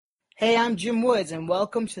Hey, I'm Jim Woods, and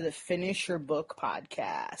welcome to the Finish Your Book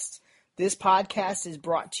podcast. This podcast is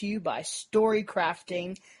brought to you by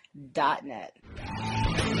StoryCrafting.net.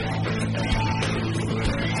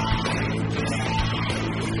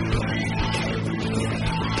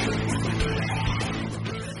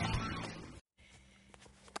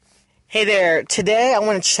 Hey there, today I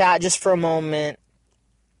want to chat just for a moment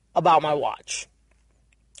about my watch.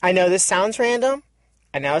 I know this sounds random.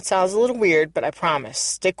 I know it sounds a little weird, but I promise,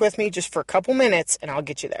 stick with me just for a couple minutes and I'll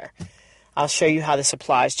get you there. I'll show you how this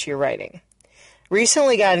applies to your writing.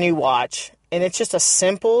 Recently got a new watch, and it's just a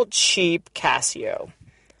simple, cheap Casio.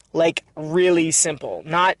 Like, really simple.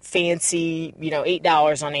 Not fancy,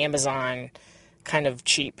 $8 on Amazon kind of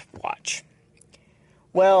cheap watch.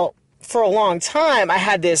 Well, for a long time, I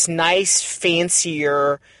had this nice,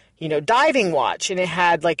 fancier, diving watch, and it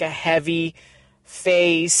had like a heavy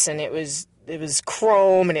face, and it was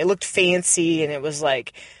chrome, and it looked fancy, and it was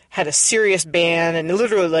like, had a serious band, and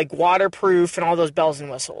literally like waterproof, and all those bells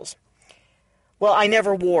and whistles. Well, I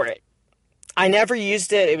never wore it. I never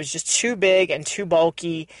used it. It was just too big and too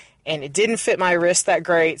bulky, and it didn't fit my wrist that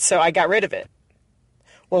great, so I got rid of it.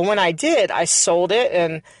 Well, when I did, I sold it,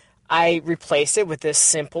 and I replaced it with this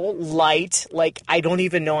simple, light, like I don't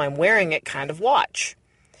even know I'm wearing it kind of watch.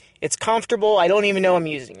 It's comfortable. I don't even know I'm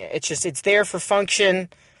using it. It's there for function.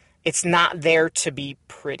 It's not there to be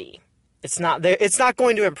pretty. It's not there. It's not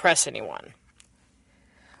going to impress anyone.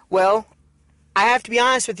 Well, I have to be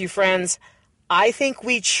honest with you, friends. I think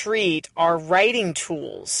we treat our writing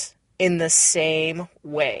tools in the same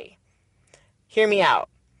way. Hear me out.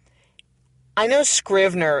 I know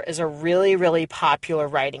Scrivener is a really, really popular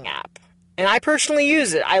writing app, and I personally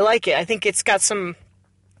use it. I like it. I think it's got some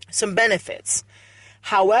benefits.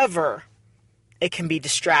 However, it can be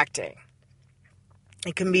distracting.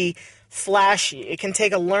 It can be flashy. It can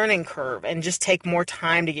take a learning curve and just take more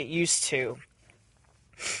time to get used to.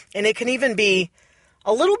 And it can even be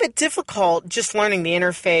a little bit difficult just learning the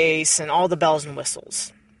interface and all the bells and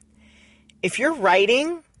whistles. If your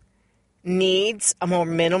writing needs a more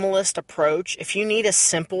minimalist approach, if you need a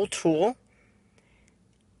simple tool,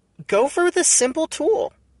 go for the simple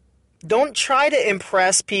tool. Don't try to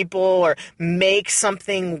impress people or make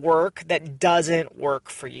something work that doesn't work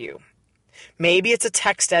for you. Maybe it's a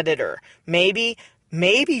text editor. Maybe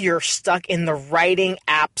you're stuck in the writing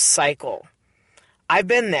app cycle. I've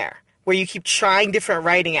been there, where you keep trying different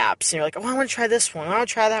writing apps, and you're like, oh, I want to try this one. I want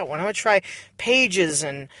to try that one. I want to try Pages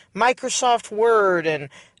and Microsoft Word and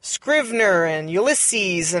Scrivener and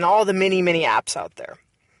Ulysses and all the many, many apps out there,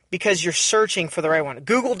 because you're searching for the right one.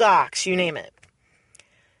 Google Docs, you name it.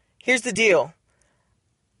 Here's the deal.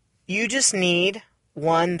 You just need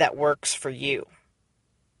one that works for you.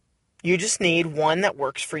 You just need one that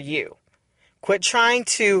works for you. Quit trying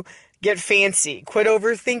to get fancy. Quit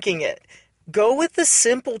overthinking it. Go with the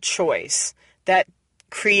simple choice that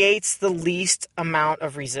creates the least amount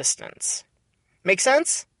of resistance. Make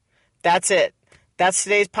sense? That's it. That's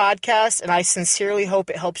today's podcast, and I sincerely hope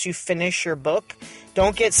it helps you finish your book.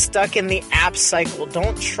 Don't get stuck in the app cycle.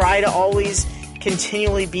 Don't try to always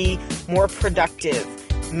continually be more productive.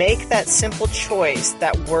 Make that simple choice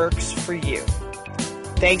that works for you.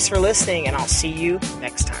 Thanks for listening, and I'll see you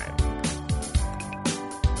next time.